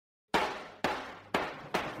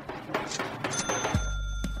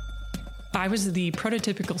I was the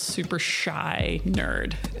prototypical super shy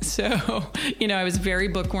nerd. So, I was very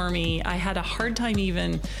bookwormy. I had a hard time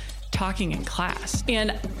even talking in class.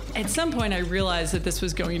 And at some point I realized that this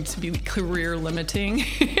was going to be career limiting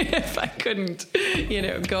if I couldn't,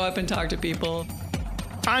 go up and talk to people.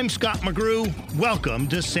 I'm Scott McGrew. Welcome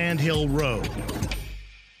to Sand Hill Road.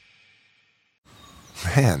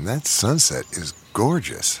 Man, that sunset is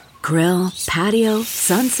gorgeous. Grill, patio,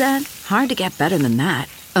 sunset. Hard to get better than that.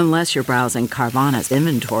 Unless you're browsing Carvana's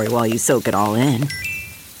inventory while you soak it all in.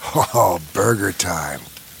 Oh, burger time.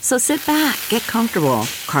 So sit back, get comfortable.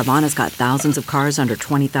 Carvana's got thousands of cars under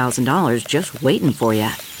 $20,000 just waiting for you.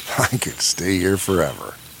 I could stay here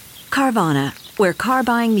forever. Carvana, where car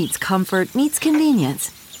buying meets comfort meets convenience.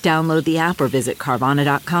 Download the app or visit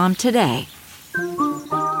Carvana.com today.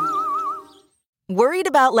 Worried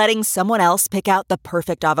about letting someone else pick out the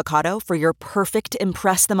perfect avocado for your perfect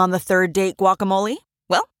impress-them-on-the-third-date guacamole?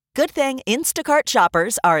 Well, good thing Instacart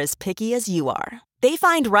shoppers are as picky as you are. They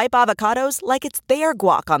find ripe avocados like it's their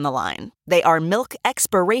guac on the line. They are milk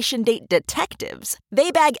expiration date detectives.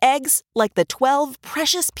 They bag eggs like the 12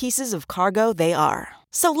 precious pieces of cargo they are.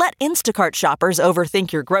 So let Instacart shoppers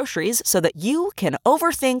overthink your groceries so that you can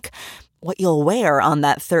overthink what you'll wear on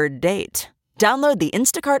that third date. Download the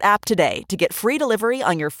Instacart app today to get free delivery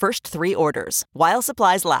on your first 3 orders, while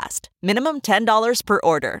supplies last. Minimum $10 per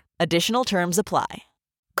order. Additional terms apply.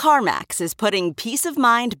 CarMax is putting peace of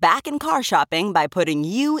mind back in car shopping by putting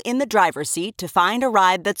you in the driver's seat to find a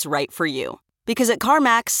ride that's right for you. Because at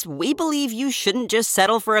CarMax, we believe you shouldn't just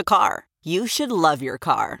settle for a car. You should love your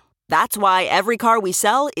car. That's why every car we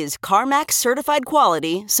sell is CarMax certified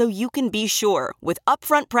quality, so you can be sure with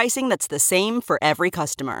upfront pricing that's the same for every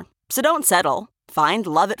customer. So don't settle. Find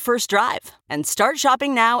love at first drive and start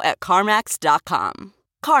shopping now at CarMax.com.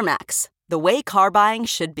 CarMax, the way car buying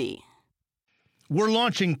should be. We're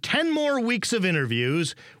launching 10 more weeks of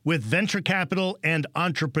interviews with venture capital and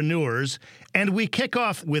entrepreneurs, and we kick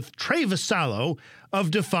off with Trey Vassallo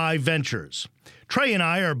of Defy Ventures. Trey and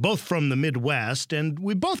I are both from the Midwest, and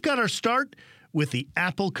we both got our start with the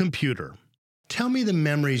Apple computer. Tell me the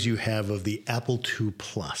memories you have of the Apple II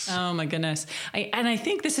Plus. Oh, my goodness. I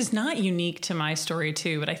think this is not unique to my story,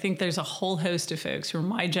 too, but I think there's a whole host of folks who are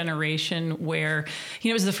my generation where,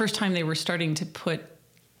 it was the first time they were starting to put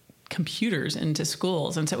computers into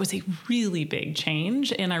schools. And so it was a really big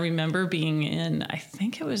change. And I remember being in, I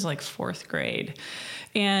think it was like 4th grade.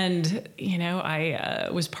 And, I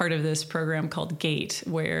was part of this program called GATE,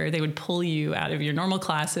 where they would pull you out of your normal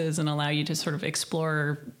classes and allow you to sort of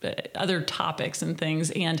explore other topics and things.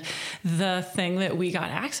 And the thing that we got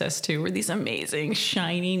access to were these amazing,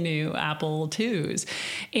 shiny new Apple IIs.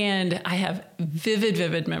 And I have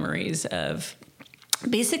vivid memories of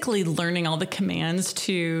basically learning all the commands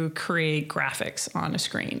to create graphics on a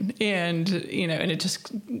screen. And, and it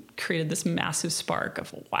just created this massive spark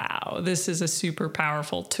of, wow, this is a super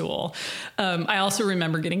powerful tool. I also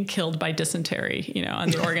remember getting killed by dysentery, on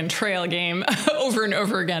the Oregon Trail game over and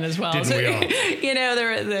over again as well. Didn't we all?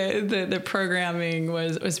 The programming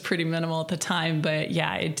was pretty minimal at the time, but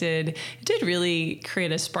yeah, it did really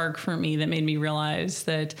create a spark for me that made me realize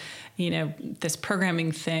that, this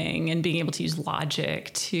programming thing and being able to use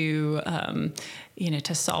logic to,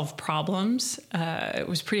 to solve problems, it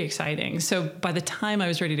was pretty exciting. So by the time I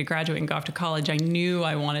was ready to graduate and go off to college, I knew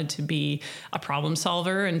I wanted to be a problem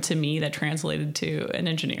solver. And to me, that translated to an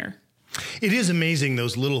engineer. It is amazing,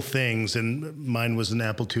 those little things. And mine was an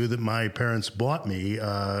Apple II that my parents bought me.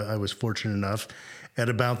 I was fortunate enough at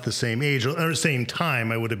about the same age or same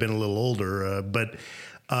time. I would have been a little older, but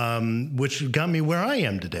which got me where I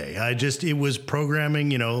am today. It was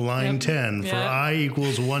programming, line 10 for I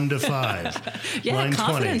equals 1 to 5. Yeah, line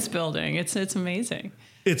confidence 20. building. It's amazing.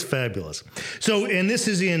 It's fabulous. So, and this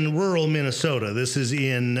is in rural Minnesota. This is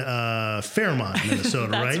in Fairmont,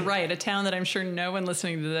 Minnesota, That's right? right. A town that I'm sure no one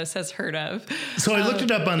listening to this has heard of. So I looked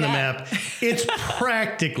it up on the map. It's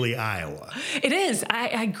practically Iowa. It is.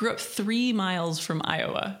 I grew up 3 miles from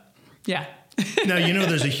Iowa. Yeah. Now,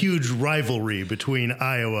 there's a huge rivalry between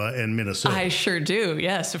Iowa and Minnesota. I sure do.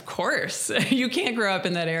 Yes, of course. You can't grow up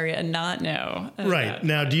in that area and not know. Right.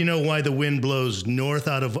 Now, do you know why the wind blows north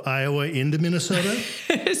out of Iowa into Minnesota?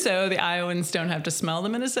 So the Iowans don't have to smell the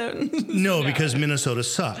Minnesotans? No, because Minnesota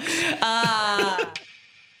sucks.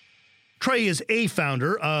 Trey is a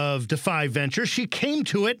founder of Defy Ventures. She came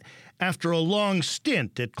to it after a long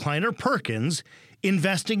stint at Kleiner Perkins,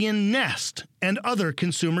 investing in Nest and other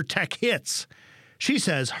consumer tech hits. She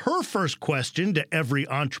says her first question to every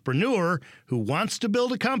entrepreneur who wants to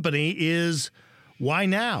build a company is, why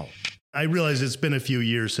now? I realize it's been a few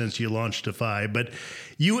years since you launched Defy, but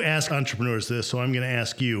you ask entrepreneurs this, so I'm going to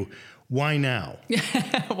ask you, Why now?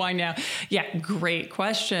 Why now? Yeah, great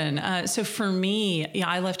question. So for me,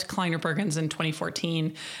 I left Kleiner Perkins in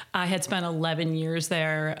 2014. I had spent 11 years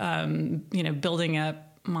there, building up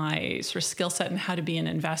my sort of skill set and how to be an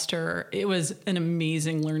investor. It was an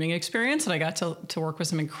amazing learning experience, and I got to work with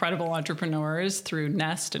some incredible entrepreneurs through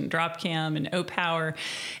Nest and Dropcam and Opower.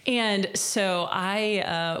 And so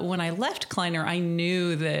when I left Kleiner, I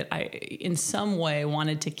knew that I, in some way,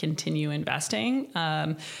 wanted to continue investing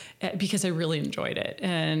because I really enjoyed it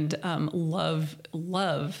and love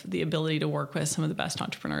the ability to work with some of the best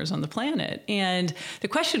entrepreneurs on the planet. And the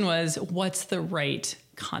question was, what's the right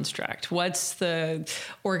construct? What's the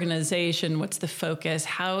organization? What's the focus?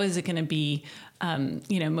 How is it going to be,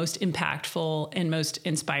 most impactful and most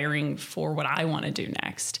inspiring for what I want to do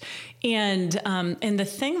next? And the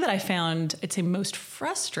thing that I found, I'd say, most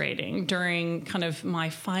frustrating during kind of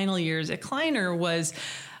my final years at Kleiner was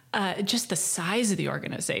just the size of the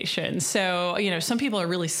organization. So, some people are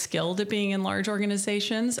really skilled at being in large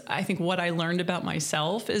organizations. I think what I learned about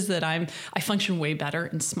myself is that I function way better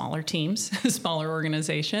in smaller teams, smaller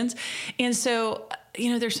organizations. And so,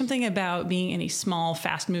 there's something about being in a small,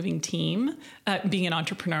 fast-moving team, being an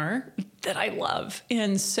entrepreneur, that I love.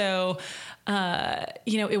 And so,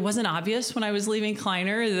 it wasn't obvious when I was leaving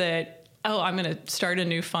Kleiner that, I'm going to start a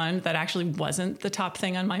new fund. That actually wasn't the top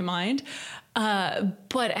thing on my mind.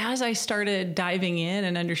 But as I started diving in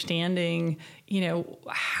and understanding,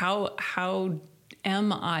 how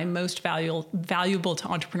am I most valuable to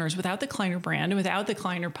entrepreneurs without the Kleiner brand and without the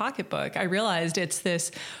Kleiner pocketbook, I realized it's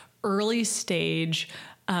this early stage,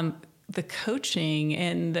 the coaching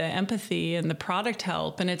and the empathy and the product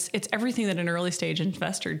help. And it's everything that an early stage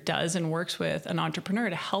investor does and works with an entrepreneur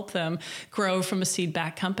to help them grow from a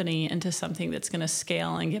seed-backed company into something that's going to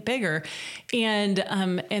scale and get bigger. And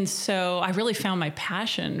so I really found my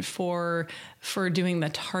passion for doing the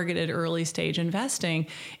targeted early stage investing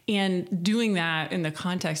and doing that in the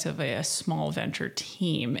context of a small venture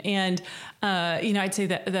team. And, I'd say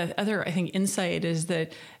that the other, I think, insight is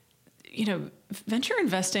that, venture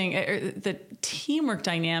investing, the teamwork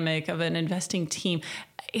dynamic of an investing team,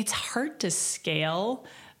 it's hard to scale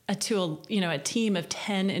to a team of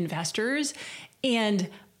 10 investors and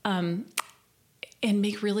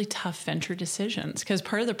make really tough venture decisions. Because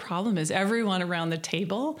part of the problem is everyone around the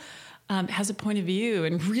table has a point of view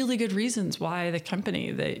and really good reasons why the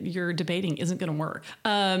company that you're debating isn't going to work.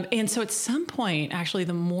 And so at some point, actually,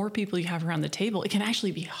 the more people you have around the table, it can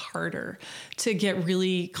actually be harder to get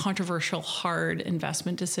really controversial, hard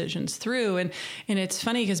investment decisions through. And it's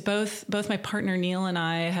funny because both my partner Neil and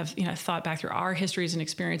I have thought back through our histories and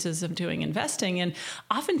experiences of doing investing, and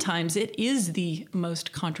oftentimes it is the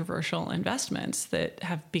most controversial investments that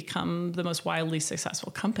have become the most wildly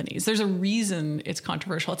successful companies. There's a reason it's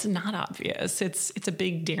controversial. It's not obvious. It's a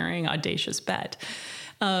big, daring, audacious bet.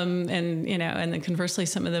 And then conversely,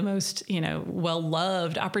 some of the most,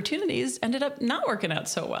 well-loved opportunities ended up not working out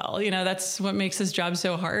so well. That's what makes this job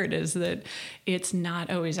so hard, is that it's not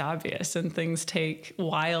always obvious and things take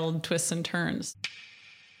wild twists and turns.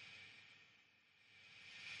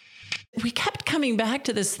 We kept coming back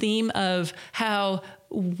to this theme of how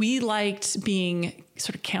we liked being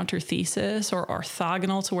sort of counter thesis or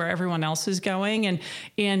orthogonal to where everyone else is going.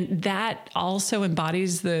 And that also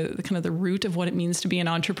embodies the kind of the root of what it means to be an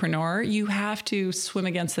entrepreneur. You have to swim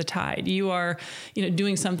against the tide. You are,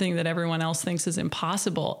 doing something that everyone else thinks is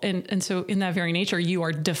impossible. And so in that very nature, you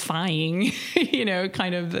are defying,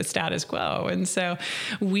 kind of the status quo. And so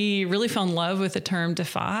we really fell in love with the term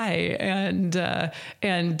defy. And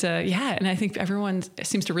I think everyone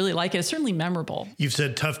seems to really like it. It's certainly memorable. You've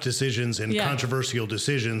said tough decisions and controversial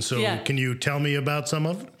decisions. So can you tell me about some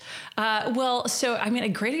of them? A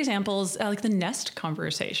great example is like the Nest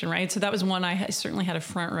conversation, right? So that was one I certainly had a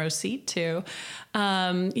front row seat to.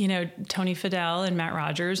 Tony Fadell and Matt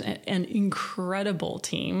Rogers, an incredible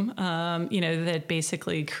team, that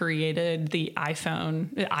basically created the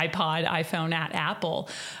iPhone at Apple,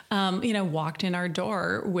 walked in our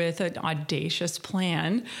door with an audacious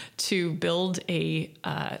plan to build a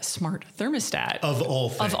smart thermostat. Of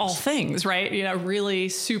all things, right? Really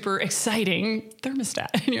super exciting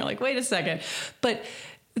thermostat. And you're like, wait a second. But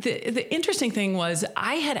the interesting thing was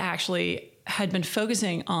I had been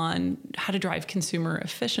focusing on how to drive consumer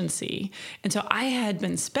efficiency. And so I had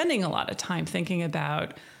been spending a lot of time thinking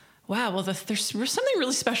about, there's something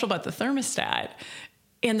really special about the thermostat.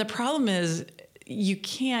 And the problem is you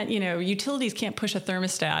can't, utilities can't push a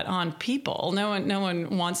thermostat on people. No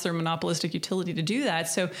one wants their monopolistic utility to do that.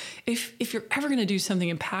 So if you're ever going to do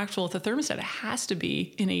something impactful with a thermostat, it has to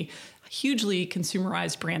be in a hugely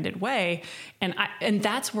consumerized, branded way. And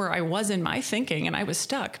that's where I was in my thinking, and I was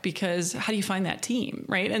stuck because how do you find that team,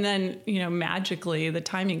 right? And then, magically, the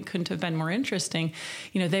timing couldn't have been more interesting.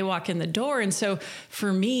 They walk in the door. And so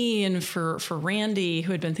for me and for Randy,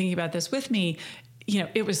 who had been thinking about this with me,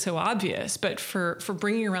 it was so obvious. But for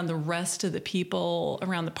bringing around the rest of the people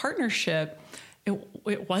around the partnership,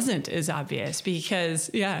 it wasn't as obvious because,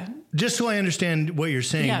 Just so I understand what you're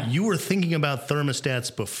saying, you were thinking about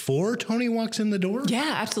thermostats before Tony walks in the door?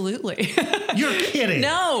 Yeah, absolutely. You're kidding.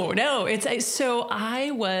 No. So I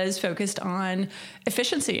was focused on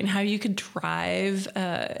efficiency and how you could drive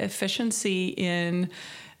efficiency in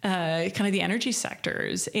kind of the energy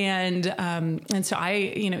sectors. And so I,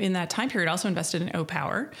 in that time period, also invested in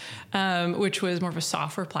O-Power, which was more of a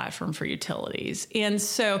software platform for utilities. And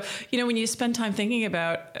so, when you spend time thinking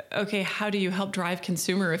about, okay, how do you help drive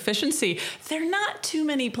consumer efficiency? There are not too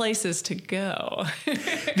many places to go.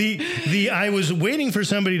 I was waiting for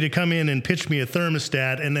somebody to come in and pitch me a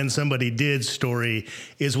thermostat, and then somebody did story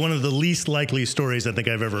is one of the least likely stories I think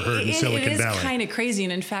I've ever heard in Silicon Valley. It is kind of crazy.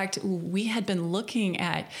 And in fact, we had been looking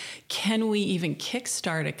at, can we even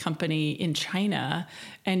kickstart a company in China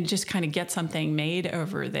and just kind of get something made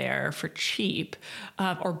over there for cheap,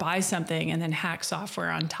 or buy something and then hack software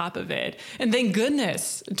on top of it? And thank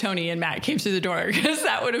goodness Tony and Matt came through the door, because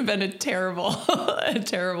that would have been a terrible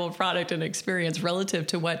product and experience relative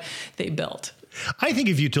to what they built. I think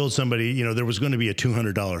if you told somebody, there was going to be a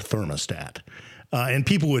 $200 thermostat, and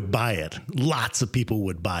people would buy it, lots of people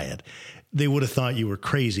would buy it, they would have thought you were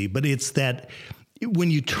crazy. But it's that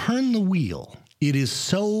when you turn the wheel, it is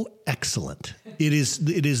so excellent.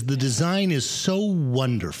 The design is so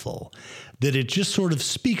wonderful that it just sort of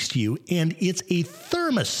speaks to you, and it's a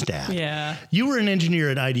thermostat. Yeah. You were an engineer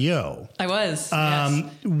at IDEO. I was, yes.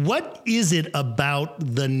 What is it about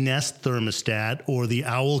the Nest thermostat or the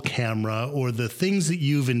Owl camera or the things that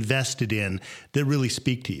you've invested in that really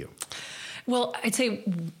speak to you? Well, I'd say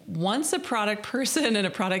once a product person and a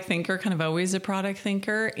product thinker, kind of always a product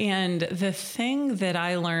thinker. And the thing that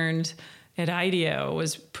I learned at IDEO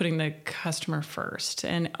was putting the customer first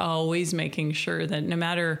and always making sure that no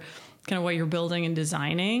matter kind of what you're building and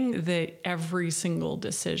designing, that every single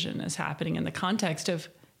decision is happening in the context of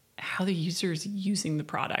how the user is using the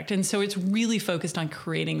product. And so it's really focused on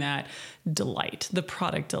creating that delight, the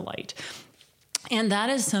product delight. And that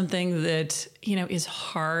is something that, is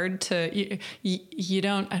hard to,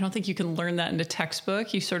 I don't think you can learn that in a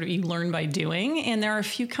textbook. You learn by doing. And there are a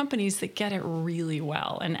few companies that get it really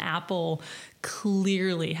well. And Apple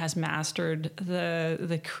clearly has mastered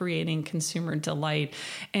the creating consumer delight.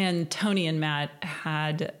 And Tony and Matt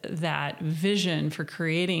had that vision for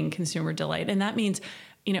creating consumer delight. And that means,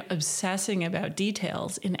 obsessing about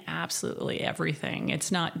details in absolutely everything.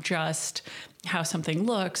 It's not just how something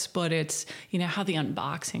looks, but it's, how the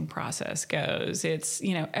unboxing process goes. It's,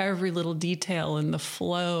 every little detail in the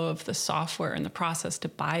flow of the software and the process to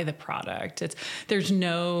buy the product. There's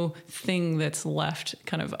no thing that's left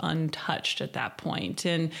kind of untouched at that point.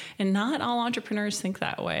 And not all entrepreneurs think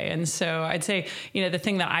that way. And so I'd say, the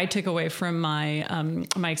thing that I took away from my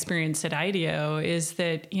experience at IDEO is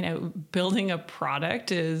that, building a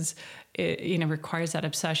product requires that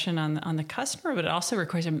obsession on the customer, but it also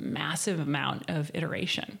requires a massive amount of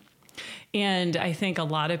iteration. And I think a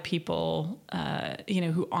lot of people,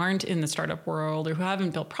 who aren't in the startup world or who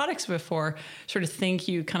haven't built products before sort of think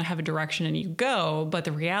you kind of have a direction and you go, but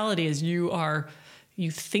the reality is you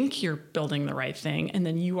think you're building the right thing, and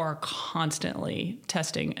then you are constantly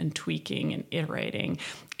testing and tweaking and iterating.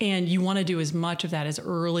 And you want to do as much of that as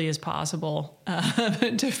early as possible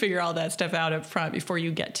to figure all that stuff out up front before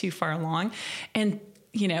you get too far along. I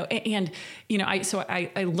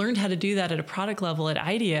learned how to do that at a product level at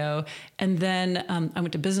IDEO. And then I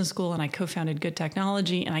went to business school and I co-founded Good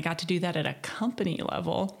Technology, and I got to do that at a company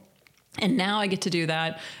level. And now I get to do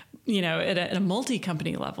that, at a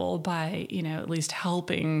multi-company level by, at least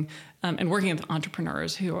helping and working with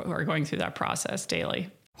entrepreneurs who are going through that process daily.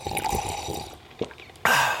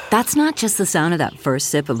 That's not just the sound of that first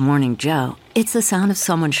sip of Morning Joe. It's the sound of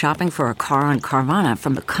someone shopping for a car on Carvana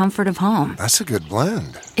from the comfort of home. That's a good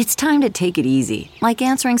blend. It's time to take it easy, like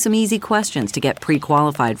answering some easy questions to get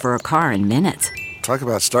pre-qualified for a car in minutes. Talk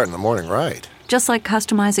about starting the morning right. Just like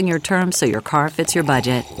customizing your terms so your car fits your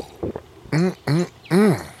budget.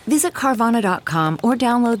 Visit Carvana.com or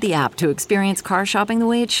download the app to experience car shopping the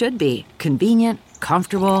way it should be. Convenient,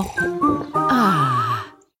 comfortable.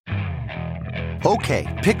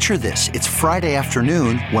 Okay, picture this. It's Friday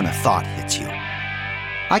afternoon when a thought hits you.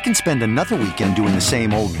 I can spend another weekend doing the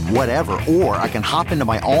same old whatever, or I can hop into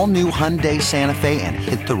my all-new Hyundai Santa Fe and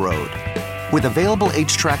hit the road. With available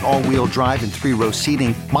H-Track all-wheel drive and 3-row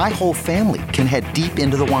seating, my whole family can head deep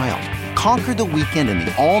into the wild. Conquer the weekend in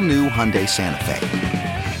the all-new Hyundai Santa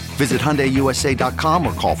Fe. Visit HyundaiUSA.com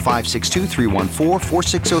or call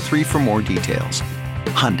 562-314-4603 for more details.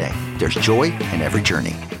 Hyundai, there's joy in every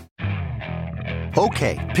journey.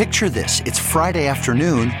 Okay, picture this. It's Friday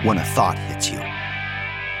afternoon when a thought hits you.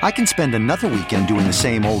 I can spend another weekend doing the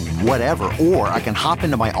same old whatever, or I can hop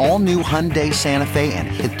into my all-new Hyundai Santa Fe and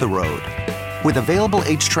hit the road. With available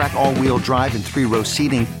H-Track all-wheel drive and 3-row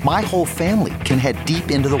seating, my whole family can head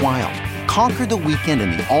deep into the wild. Conquer the weekend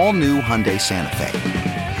in the all-new Hyundai Santa Fe.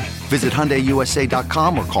 Visit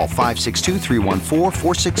HyundaiUSA.com or call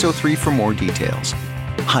 562-314-4603 for more details.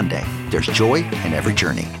 Hyundai, there's joy in every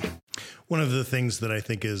journey. One of the things that I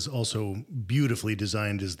think is also beautifully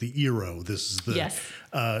designed is the Eero. This is the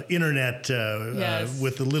internet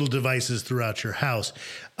with the little devices throughout your house.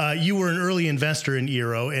 You were an early investor in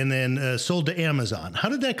Eero and then sold to Amazon. How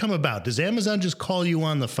did that come about? Does Amazon just call you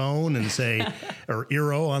on the phone and say, or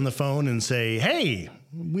Eero on the phone and say, hey,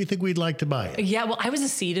 we think we'd like to buy it? Yeah, well, I was a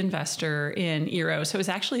seed investor in Eero. So it was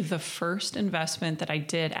actually the first investment that I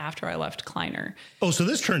did after I left Kleiner. Oh, so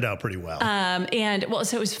this turned out pretty well.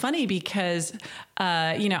 So it was funny because,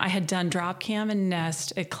 I had done Dropcam and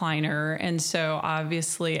Nest at Kleiner. And so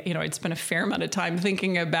obviously, I'd spent a fair amount of time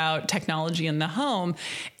thinking about technology in the home,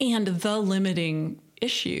 and the limiting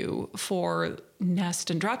issue for Nest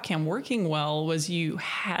and Dropcam working well was you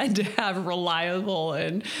had to have reliable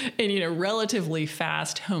and relatively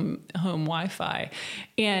fast home Wi-Fi.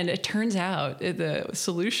 And it turns out the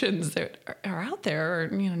solutions that are out there are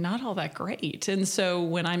not all that great. And so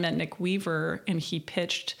when I met Nick Weaver and he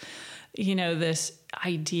pitched this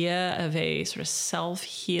idea of a sort of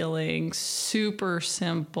self-healing, super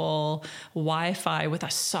simple Wi-Fi with a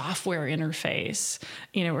software interface,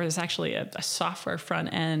 where there's actually a software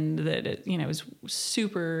front end that is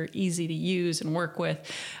super easy to use and work with.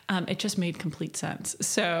 It just made complete sense.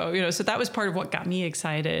 So, so that was part of what got me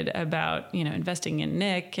excited about, investing in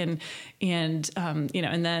Nick and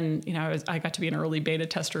then, I got to be an early beta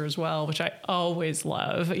tester as well, which I always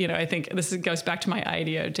love. I think this goes back to my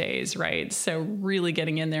IDEO days, right? So really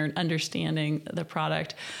getting in there and understanding the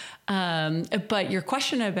product. But your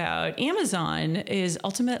question about Amazon is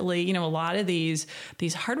ultimately, a lot of these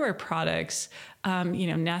hardware products,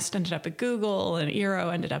 Nest ended up at Google and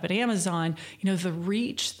Eero ended up at Amazon. The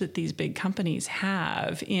reach that these big companies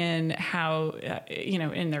have in how,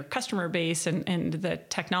 in their customer base and the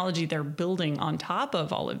technology they're building on top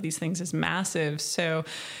of all of these things is massive. So,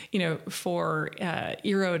 for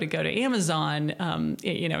Eero to go to Amazon, and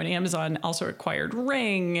Amazon also acquired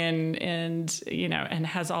Ring and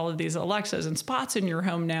has all of these Alexas and Spots in your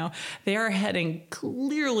home now. They are heading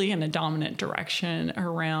clearly in a dominant direction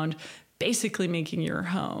around basically making your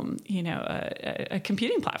home, a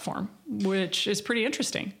computing platform, which is pretty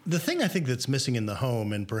interesting. The thing I think that's missing in the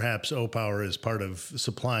home, and perhaps O-Power is part of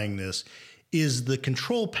supplying this, is the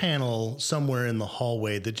control panel somewhere in the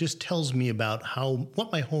hallway that just tells me about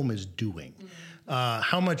what my home is doing.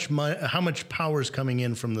 How much power is coming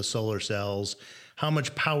in from the solar cells, how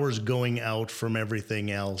much power is going out from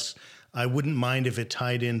everything else. I wouldn't mind if it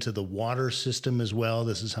tied into the water system as well.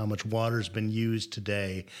 This is how much water's been used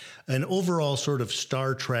today. An overall sort of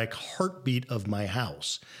Star Trek heartbeat of my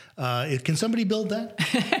house. Can somebody build that?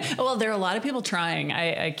 Well, there are a lot of people trying.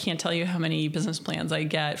 I can't tell you how many business plans I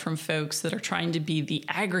get from folks that are trying to be the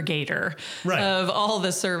aggregator of all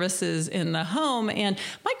the services in the home. And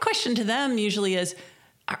my question to them usually is,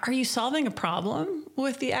 are you solving a problem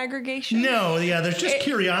with the aggregation? No, there's just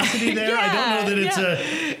curiosity there. I don't know that it's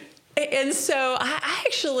And so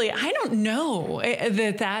I don't know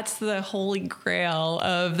that that's the holy grail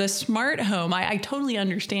of the smart home. I totally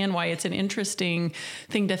understand why it's an interesting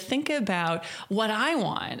thing to think about. What I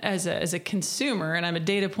want as a consumer, and I'm a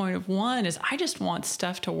data point of one, is I just want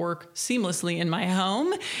stuff to work seamlessly in my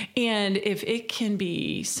home. And if it can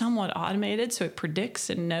be somewhat automated so it predicts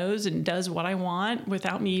and knows and does what I want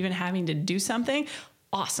without me even having to do something,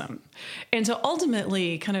 awesome. And so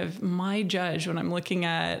ultimately, kind of my judge when I'm looking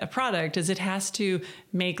at a product is it has to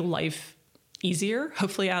make life easier,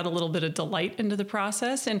 hopefully add a little bit of delight into the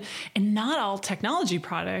process. And not all technology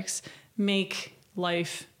products make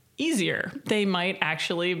life easier. They might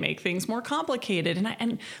actually make things more complicated.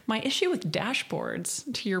 And my issue with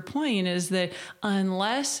dashboards, to your point, is that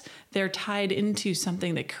unless they're tied into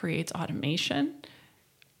something that creates automation,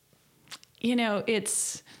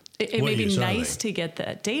 it may be nice to get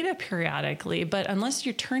the data periodically, but unless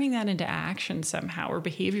you're turning that into action somehow or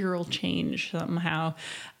behavioral change somehow,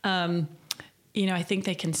 I think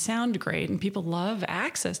they can sound great and people love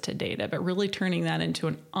access to data, but really turning that into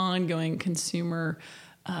an ongoing consumer,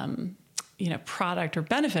 product or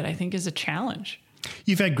benefit, I think is a challenge.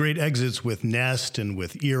 You've had great exits with Nest and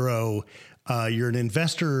with Eero. You're an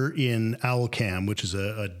investor in OwlCam, which is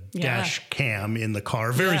a dash cam in the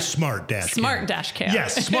car. Very smart dash cam. Smart dash cam.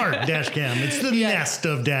 Yes, smart dash cam. It's the Nest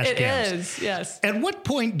of dash cams. It is, yes. At what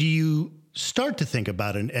point do you start to think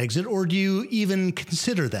about an exit, or do you even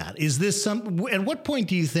consider that? Is this at what point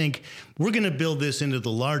do you think we're going to build this into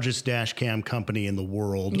the largest dash cam company in the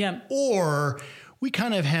world? Yeah. Or we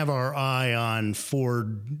kind of have our eye on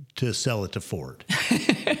Ford to sell it to Ford?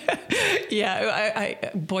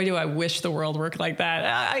 Boy, do I wish the world worked like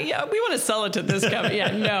that. We want to sell it to this company.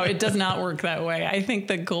 No, it does not work that way. I think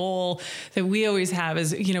the goal that we always have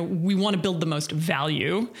is, we want to build the most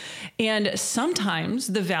value. And sometimes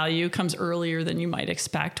the value comes earlier than you might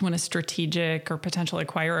expect when a strategic or potential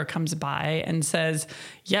acquirer comes by and says,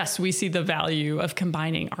 yes, we see the value of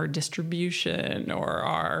combining our distribution or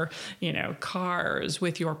our, cars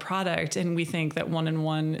with your product. And we think that 1 and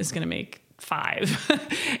 1 is going to make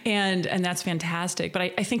 5. and that's fantastic. But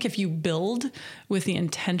I think if you build with the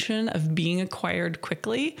intention of being acquired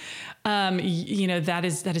quickly, that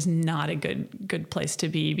is not a good place to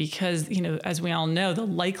be, because, as we all know, the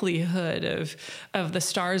likelihood of the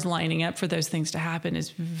stars lining up for those things to happen is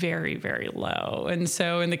very, very low. And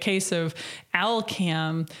so in the case of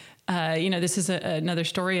OwlCam, this is another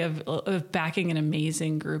story of backing an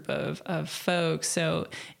amazing group of folks. So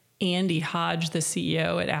Andy Hodge, the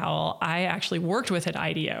CEO at Owl, I actually worked with at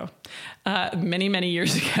IDEO many, many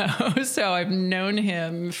years ago. So I've known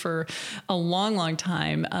him for a long, long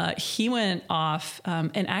time. He went off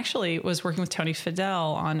and actually was working with Tony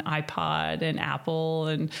Fadell on iPod and Apple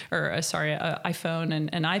iPhone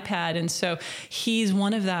and iPad. And so he's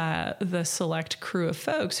one of the select crew of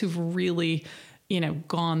folks who've really,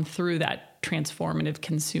 gone through that transformative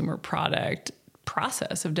consumer product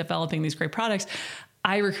process of developing these great products.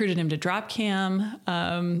 I recruited him to Dropcam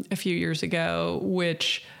a few years ago,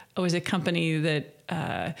 which was a company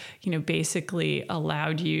that basically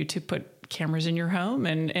allowed you to put cameras in your home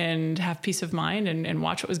and have peace of mind and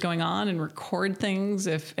watch what was going on and record things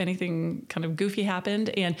if anything kind of goofy happened.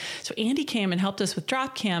 And so Andy came and helped us with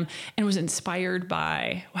Dropcam and was inspired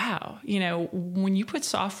by, wow, when you put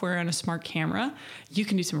software on a smart camera, you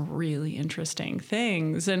can do some really interesting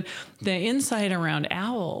things. And the insight around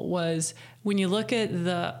Owl was, when you look at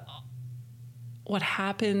what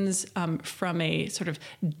happens from a sort of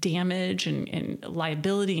damage and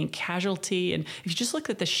liability and casualty, and if you just look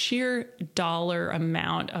at the sheer dollar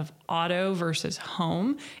amount of auto versus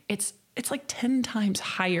home, it's like 10 times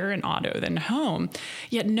higher in auto than home.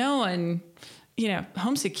 Yet no one,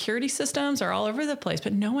 home security systems are all over the place,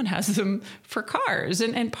 but no one has them for cars.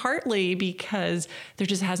 And partly because there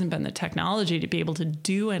just hasn't been the technology to be able to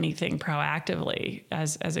do anything proactively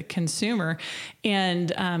as a consumer.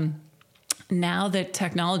 And now that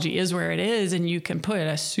technology is where it is, and you can put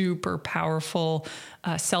a super powerful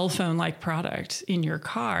cell phone-like product in your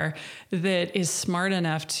car that is smart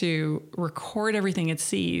enough to record everything it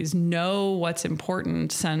sees, know what's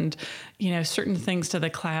important, send certain things to the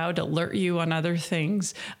cloud, alert you on other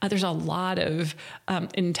things. There's a lot of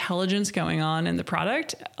intelligence going on in the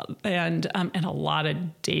product, and a lot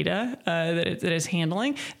of data that it is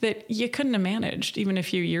handling that you couldn't have managed even a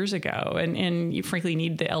few years ago. And you frankly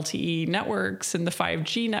need the LTE networks and the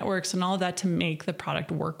 5G networks and all of that to make the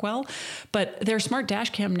product work well. But their smart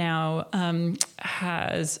dash cam now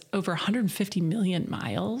has over 150 million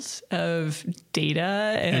miles of data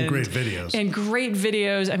and great videos. And great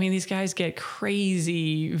videos. I mean, these guys get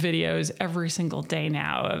crazy videos every single day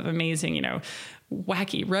now of amazing,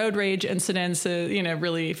 wacky road rage incidents,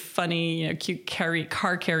 really funny, cute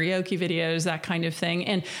car karaoke videos, that kind of thing.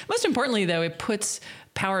 And most importantly, though, it puts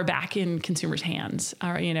power back in consumers' hands.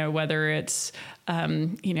 Whether it's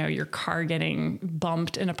your car getting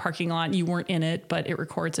bumped in a parking lot, you weren't in it, but it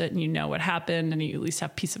records it and you know what happened and you at least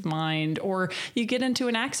have peace of mind. Or you get into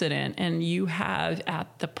an accident and you have,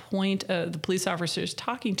 at the point of the police officers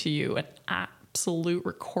talking to you, an absolute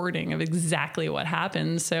recording of exactly what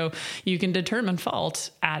happened, so you can determine fault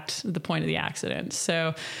at the point of the accident.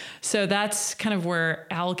 So that's kind of where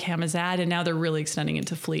OwlCam is at, and now they're really extending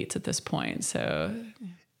into fleets at this point. So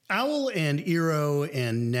Owl and Eero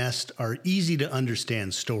and Nest are easy to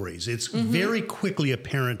understand stories. It's very quickly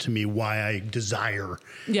apparent to me why I desire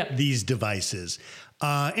these devices.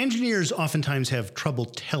 Engineers oftentimes have trouble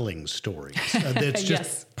telling stories. That's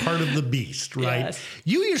just part of the beast, right? Yes.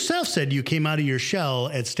 You yourself said you came out of your shell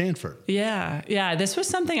at Stanford. Yeah. This was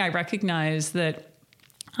something I recognized that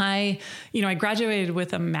I graduated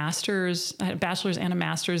with a bachelor's and a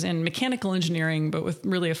master's in mechanical engineering, but with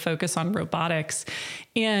really a focus on robotics.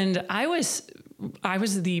 And I was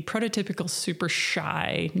the prototypical super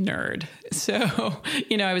shy nerd. So,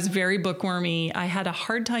 I was very bookwormy. I had a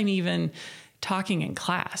hard time even talking in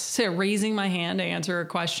class. So raising my hand to answer a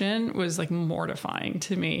question was like mortifying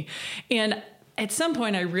to me. And at some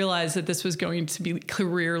point, I realized that this was going to be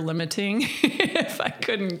career limiting if I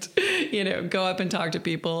couldn't, go up and talk to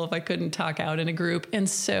people, if I couldn't talk out in a group. And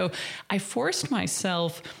so I forced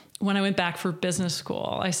myself. When I went back for business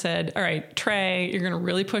school, I said, all right, Trey, you're going to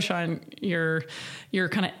really push on your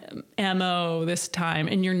kind of MO this time.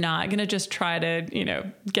 And you're not going to just try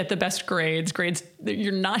to, get the best grades.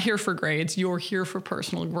 You're not here for grades. You're here for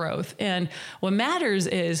personal growth. And what matters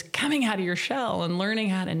is coming out of your shell and learning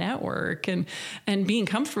how to network and being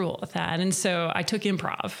comfortable with that. And so I took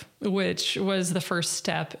improv, which was the first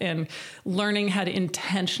step in learning how to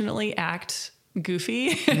intentionally act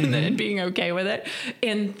goofy and then being okay with it.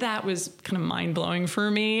 And that was kind of mind blowing for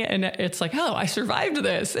me. And it's like, oh, I survived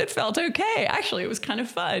this. It felt okay. Actually, it was kind of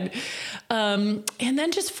fun. And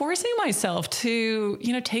then just forcing myself to,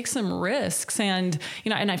 take some risks. And,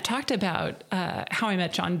 and I've talked about how I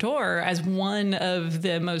met John Doerr as one of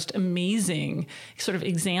the most amazing sort of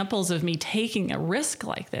examples of me taking a risk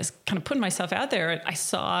like this, kind of putting myself out there. I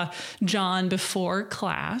saw John before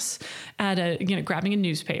class at grabbing a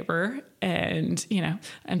newspaper. And,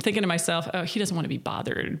 I'm thinking to myself, oh, he doesn't want to be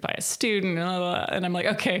bothered by a student. And I'm like,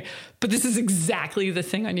 okay, but this is exactly the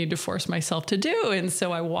thing I need to force myself to do. And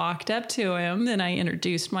so I walked up to him and I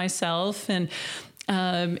introduced myself. And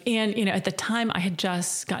at the time I had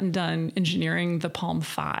just gotten done engineering the Palm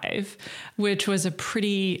 5, which was a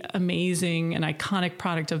pretty amazing and iconic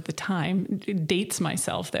product of the time. It dates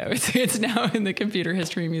myself, though. It's now in the Computer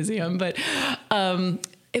History Museum. But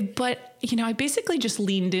I basically just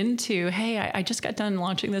leaned into, hey, I just got done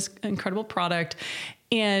launching this incredible product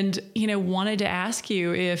and, wanted to ask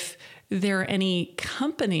you if there are any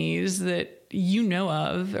companies that you know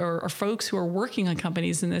of or folks who are working on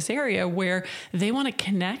companies in this area where they want to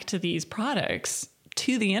connect these products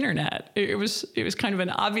to the internet. It was kind of an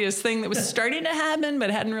obvious thing that was starting to happen, but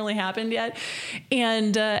hadn't really happened yet.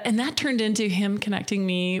 And that turned into him connecting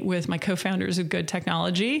me with my co-founders of Good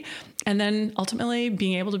Technology. And then ultimately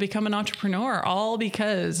being able to become an entrepreneur, all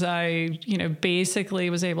because I, basically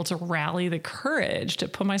was able to rally the courage to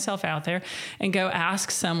put myself out there and go ask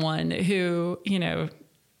someone who,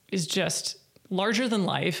 is just larger than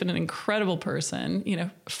life and an incredible person,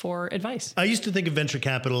 for advice. I used to think of venture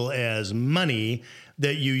capital as money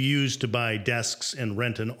that you use to buy desks and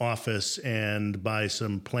rent an office and buy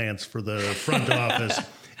some plants for the front office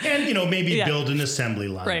and, maybe build an assembly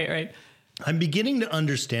line. Right. I'm beginning to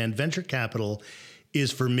understand venture capital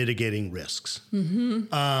is for mitigating risks,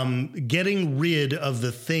 getting rid of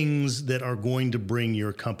the things that are going to bring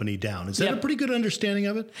your company down. Is that a pretty good understanding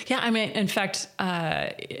of it? Yeah, in fact,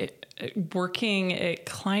 working at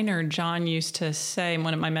Kleiner, John used to say,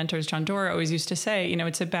 one of my mentors, John Doerr, always used to say,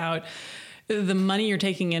 it's about the money you're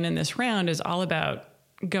taking in this round is all about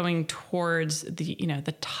going towards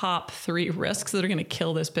the top 3 risks that are going to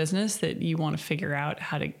kill this business that you want to figure out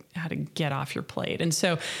how to get off your plate. And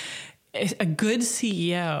so a good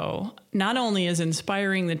CEO not only is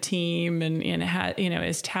inspiring the team and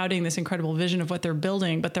is touting this incredible vision of what they're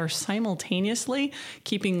building, but they're simultaneously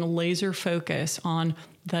keeping laser focus on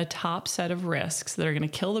the top set of risks that are going to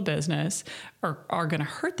kill the business or are going to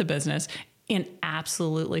hurt the business, and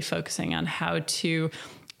absolutely focusing on how to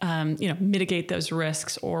mitigate those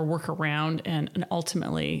risks or work around and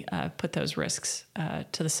ultimately put those risks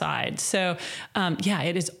to the side. So,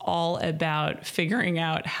 it is all about figuring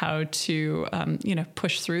out how to,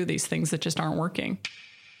 push through these things that just aren't working.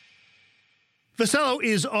 Vassallo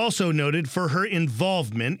is also noted for her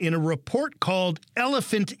involvement in a report called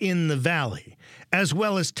Elephant in the Valley, as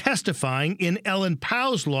well as testifying in Ellen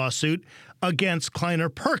Pau's lawsuit against Kleiner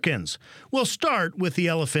Perkins. We'll start with the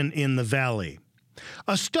Elephant in the Valley.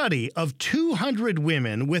 A study of 200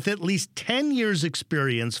 women with at least 10 years'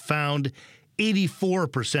 experience found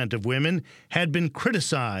 84% of women had been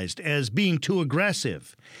criticized as being too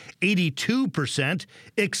aggressive. 82%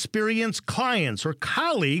 experienced clients or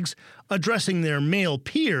colleagues addressing their male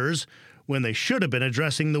peers when they should have been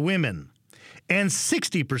addressing the women. And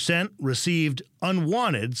 60% received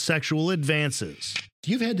unwanted sexual advances.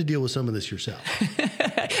 You've had to deal with some of this yourself.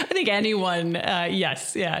 I think anyone,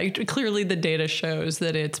 yes. Yeah. Clearly the data shows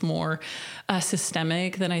that it's more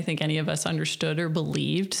systemic than I think any of us understood or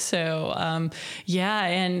believed. So, and,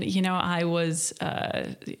 I was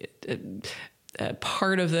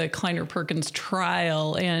part of the Kleiner Perkins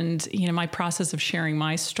trial, and my process of sharing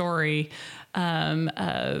my story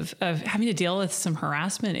of having to deal with some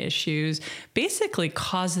harassment issues basically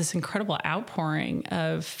caused this incredible outpouring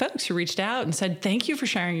of folks who reached out and said, "Thank you for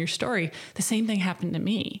sharing your story. The same thing happened to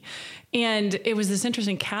me." And it was this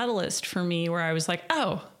interesting catalyst for me where I was like,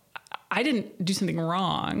 "Oh, I didn't do something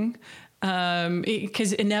wrong."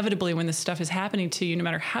 Because inevitably when this stuff is happening to you, no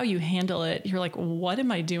matter how you handle it, you're like, what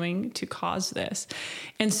am I doing to cause this?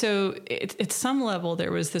 And so at some level,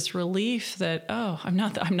 there was this relief that, oh, I'm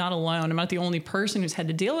not alone. I'm not the only person who's had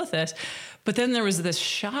to deal with this. But then there was this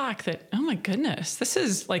shock that, oh my goodness, this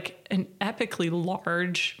is like an epically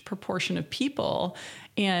large proportion of people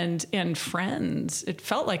and friends. It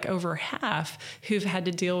felt like over half who've had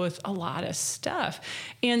to deal with a lot of stuff.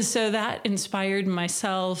 And so that inspired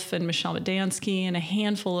myself and Michelle Medansky and a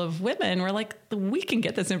handful of women. We're like, we can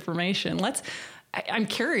get this information. I'm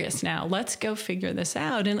curious now. Let's go figure this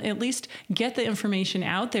out and at least get the information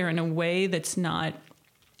out there in a way that's not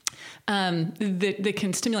that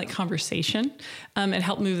can stimulate conversation and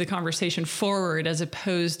help move the conversation forward, as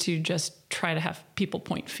opposed to just try to have people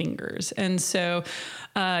point fingers. And so,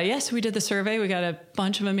 yes, we did the survey. We got a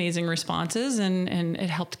bunch of amazing responses, and it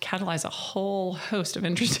helped catalyze a whole host of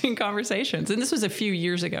interesting conversations. And this was a few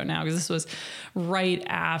years ago now, because this was right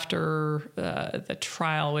after the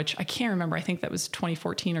trial, which I can't remember. I think that was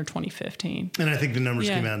 2014 or 2015. And I think the numbers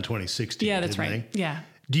came out in 2016. Yeah, that's right. They? Yeah.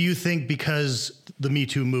 Do you think because the Me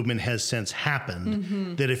Too movement has since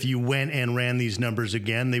happened, that if you went and ran these numbers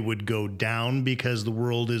again, they would go down because the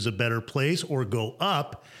world is a better place, or go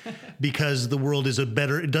up because the world does a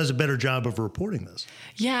better job of reporting this?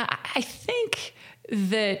 Yeah, I think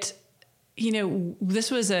that, this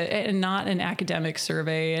was not an academic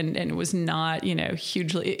survey, and it was not,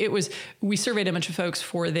 hugely, we surveyed a bunch of folks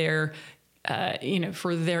for their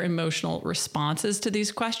for their emotional responses to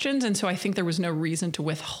these questions. And so I think there was no reason to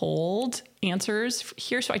withhold answers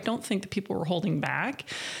here. So I don't think that people were holding back.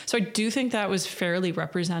 So I do think that was fairly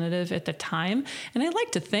representative at the time. And I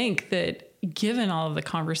like to think that given all of the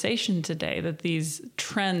conversation today, that these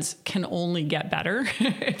trends can only get better.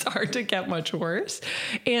 It's hard to get much worse.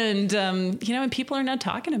 And, and people are not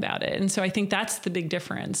talking about it. And so I think that's the big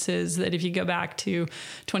difference, is that if you go back to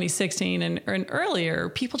 2016 and earlier,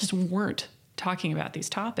 people just weren't talking about these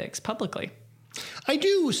topics publicly. I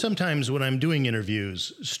do sometimes, when I'm doing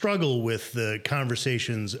interviews, struggle with the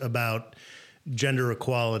conversations about gender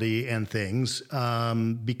equality and things,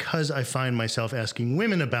 because I find myself asking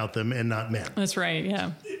women about them and not men. That's right.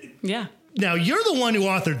 Yeah. Yeah. Now, you're the one who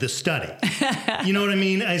authored the study. You know what I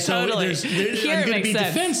mean? So totally. I'm going to be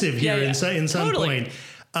defensive here in some totally. point.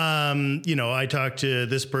 I talked to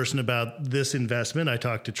this person about this investment. I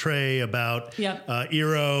talked to Trey about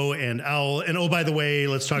Eero and Owl. And, oh, by the way,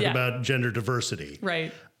 let's talk about gender diversity.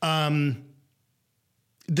 Right.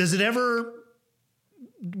 Does it ever...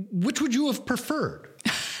 Which would you have preferred?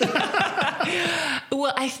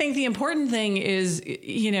 Well, I think the important thing is,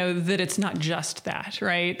 that it's not just that,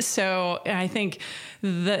 right? So I think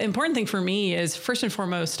the important thing for me is, first and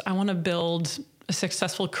foremost, I want to build a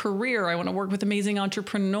successful career. I want to work with amazing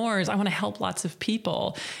entrepreneurs. I want to help lots of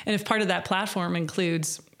people. And if part of that platform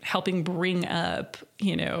includes helping bring up,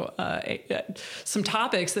 some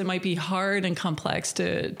topics that might be hard and complex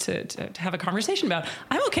to have a conversation about,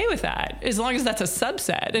 I'm okay with that, as long as that's a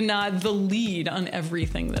subset and not the lead on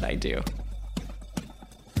everything that I do.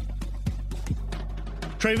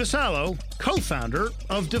 Trey Vassallo, co-founder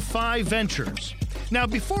of Defy Ventures. Now,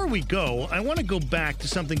 before we go, I want to go back to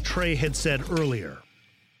something Trey had said earlier.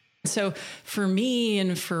 So for me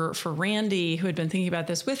and for Randy, who had been thinking about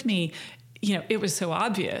this with me, it was so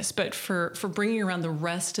obvious, but for bringing around the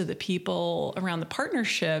rest of the people around the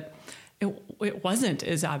partnership, it wasn't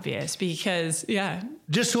as obvious because,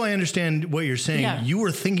 Just so I understand what you're saying, you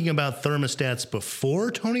were thinking about thermostats before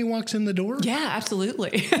Tony walks in the door? Yeah,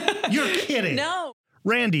 absolutely. You're kidding. No.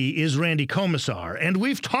 Randy is Randy Komisar, and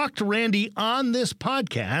we've talked to Randy on this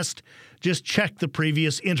podcast. Just check the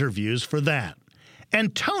previous interviews for that.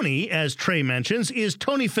 And Tony, as Trey mentions, is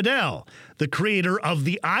Tony Fadell, the creator of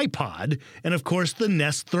the iPod and, of course, the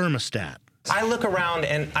Nest thermostat. I look around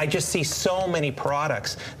and I just see so many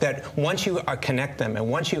products that once you connect them and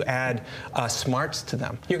once you add smarts to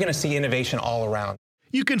them, you're going to see innovation all around.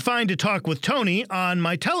 You can find a talk with Tony on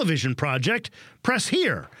my television project, Press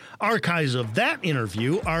Here. Archives of that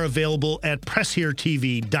interview are available at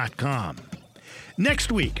pressheretv.com.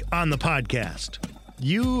 Next week on the podcast,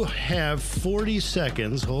 you have 40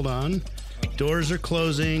 seconds. Hold on. Doors are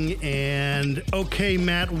closing. And okay,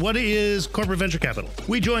 Matt, what is corporate venture capital?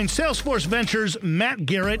 We join Salesforce Ventures' Matt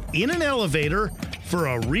Garrett in an elevator for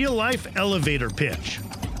a real-life elevator pitch.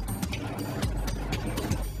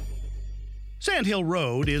 Sandhill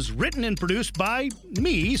Road is written and produced by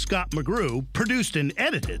me, Scott McGrew, produced and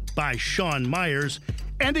edited by Sean Myers,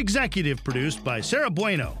 and executive produced by Sarah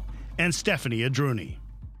Bueno and Stephanie Adruni.